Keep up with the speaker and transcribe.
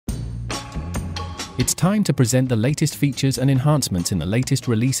It's time to present the latest features and enhancements in the latest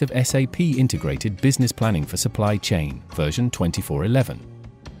release of SAP Integrated Business Planning for Supply Chain, version 24.11.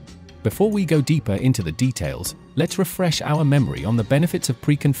 Before we go deeper into the details, let's refresh our memory on the benefits of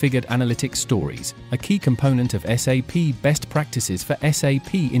preconfigured analytics stories, a key component of SAP Best Practices for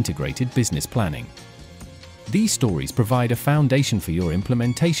SAP Integrated Business Planning. These stories provide a foundation for your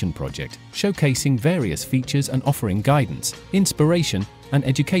implementation project, showcasing various features and offering guidance, inspiration, and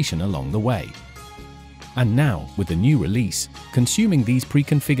education along the way. And now, with the new release, consuming these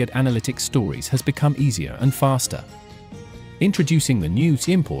pre-configured analytics stories has become easier and faster. Introducing the new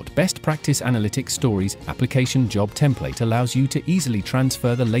Import Best Practice Analytics Stories application job template allows you to easily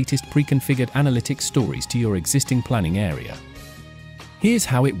transfer the latest pre-configured analytics stories to your existing planning area. Here's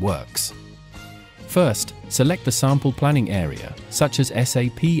how it works. First, select the sample planning area, such as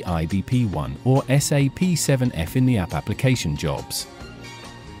SAP IBP 1 or SAP 7F in the app application jobs.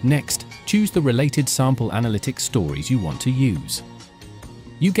 Next, choose the related sample analytics stories you want to use.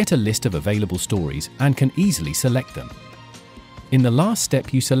 You get a list of available stories and can easily select them. In the last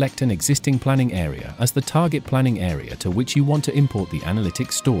step, you select an existing planning area as the target planning area to which you want to import the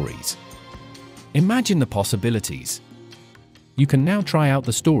analytics stories. Imagine the possibilities. You can now try out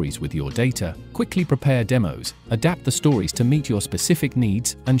the stories with your data, quickly prepare demos, adapt the stories to meet your specific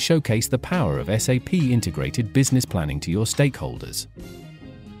needs, and showcase the power of SAP Integrated Business Planning to your stakeholders.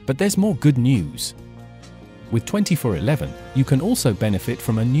 But there's more good news. With 24.11, you can also benefit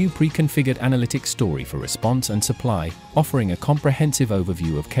from a new pre-configured analytics story for response and supply, offering a comprehensive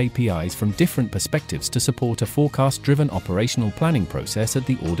overview of KPIs from different perspectives to support a forecast-driven operational planning process at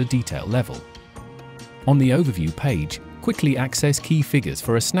the order detail level. On the overview page, quickly access key figures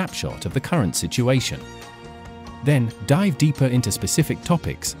for a snapshot of the current situation. Then, dive deeper into specific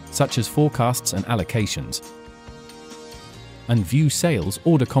topics, such as forecasts and allocations, and view sales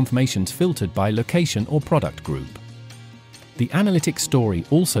order confirmations filtered by location or product group. The analytics story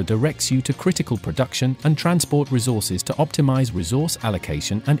also directs you to critical production and transport resources to optimize resource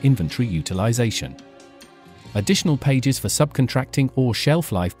allocation and inventory utilization. Additional pages for subcontracting or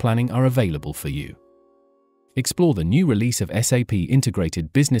shelf life planning are available for you. Explore the new release of SAP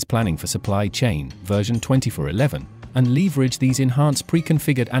Integrated Business Planning for Supply Chain, version 24.11, and leverage these enhanced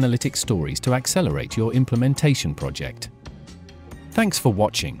pre-configured analytics stories to accelerate your implementation project. Thanks for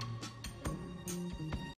watching.